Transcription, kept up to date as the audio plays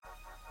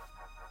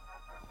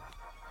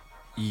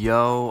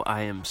Yo,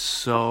 I am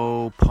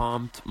so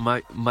pumped.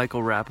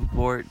 Michael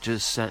Rappaport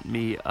just sent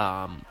me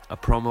a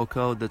promo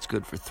code that's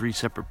good for 3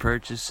 separate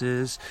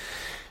purchases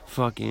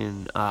from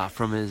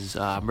his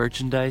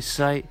merchandise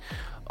site.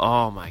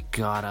 Oh my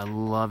god, I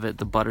love it.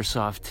 The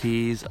Buttersoft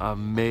tees,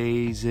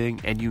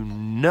 amazing. And you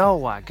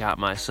know I got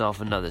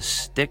myself another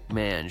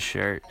Stickman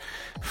shirt.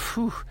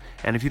 Whew.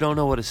 And if you don't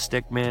know what a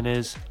Stickman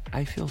is,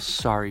 I feel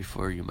sorry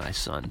for you, my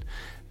son.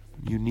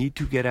 You need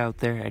to get out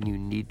there and you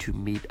need to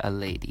meet a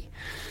lady.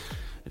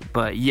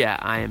 But yeah,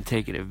 I am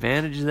taking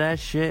advantage of that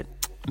shit.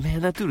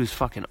 Man, that dude is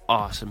fucking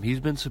awesome. He's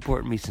been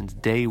supporting me since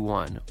day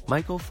one.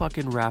 Michael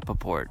fucking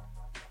Rappaport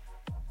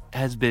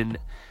has been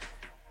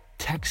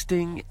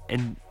texting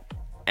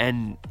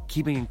and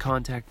keeping in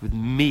contact with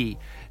me,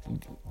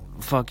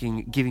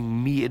 fucking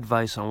giving me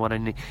advice on what I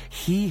need.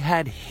 He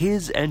had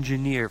his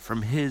engineer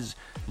from his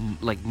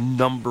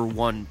number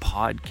one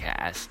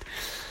podcast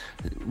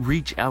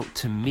reach out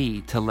to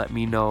me to let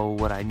me know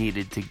what I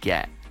needed to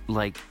get.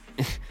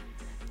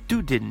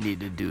 Dude didn't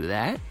need to do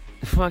that.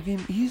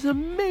 He's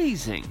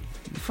amazing.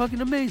 Fucking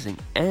amazing.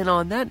 And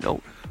on that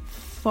note,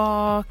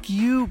 fuck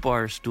you,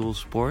 Barstool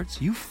Sports.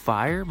 You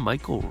fire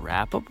Michael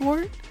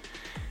Rappaport?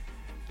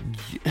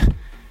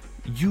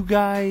 You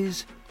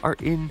guys are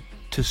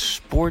into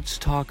sports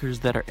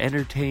talkers that are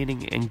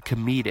entertaining and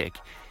comedic.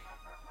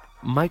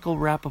 Michael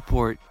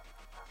Rappaport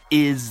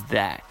is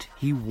that.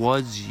 He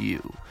was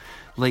you.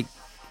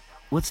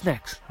 What's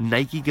next?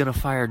 Nike gonna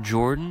fire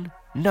Jordan?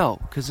 No,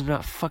 because they're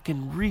not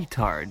fucking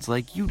retards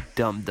like you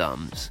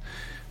dum-dums.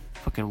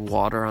 Fucking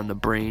water on the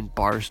brain,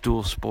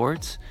 Barstool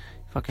Sports.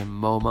 Fucking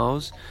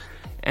momos.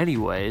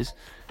 Anyways,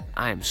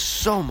 I am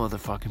so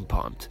motherfucking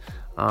pumped.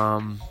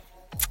 My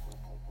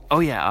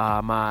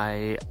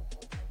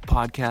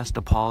podcast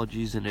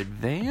Apologies in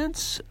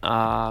Advance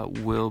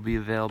will be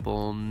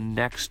available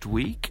next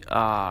week.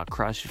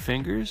 Cross your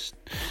fingers,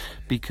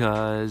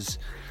 because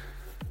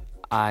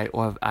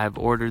I've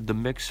ordered the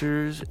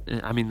mixer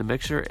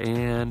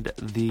and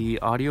the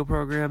audio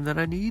program that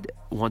I need.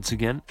 Once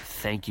again,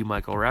 thank you,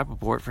 Michael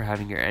Rappaport, for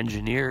having your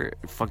engineer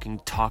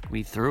fucking talk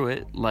me through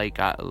it like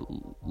a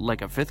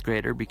 5th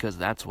grader, because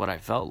that's what I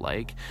felt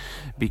like.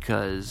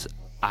 Because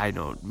I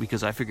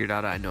figured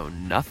out I know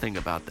nothing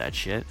about that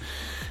shit.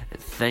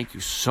 Thank you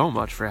so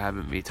much for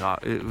having me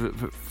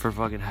for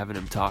fucking having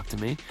him talk to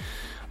me.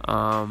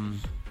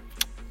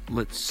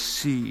 Let's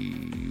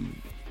see.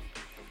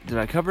 Did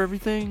I cover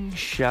everything?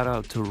 Shout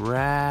out to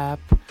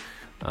Rap.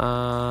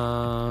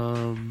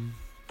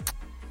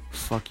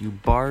 Fuck you,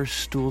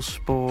 Barstool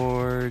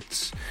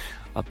Sports.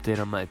 Update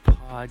on my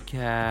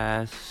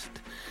podcast.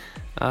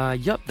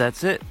 Yup,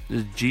 that's it.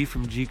 This is G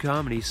from G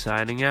Comedy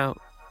signing out.